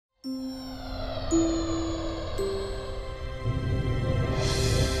Hi.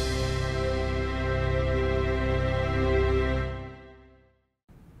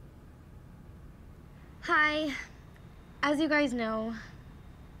 As you guys know,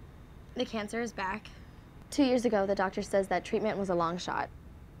 the cancer is back. 2 years ago, the doctor says that treatment was a long shot.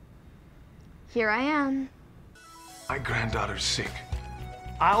 Here I am. My granddaughter's sick.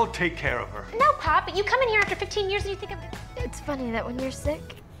 I'll take care of her. No, Pop, you come in here after 15 years and you think I'm... It's funny that when you're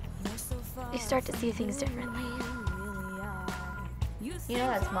sick, you start to see things differently. You know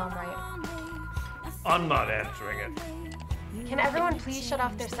that's Mom, right? I'm not answering it. Can everyone please shut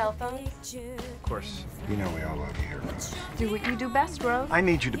off their cell phones? Of course, you know we all love you here, Rose. Do what you do best, Rose. I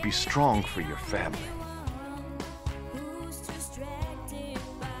need you to be strong for your family.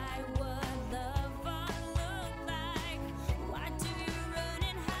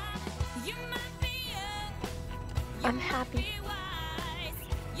 I'm happy.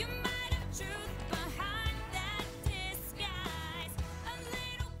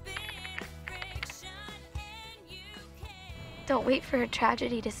 Don't wait for a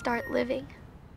tragedy to start living.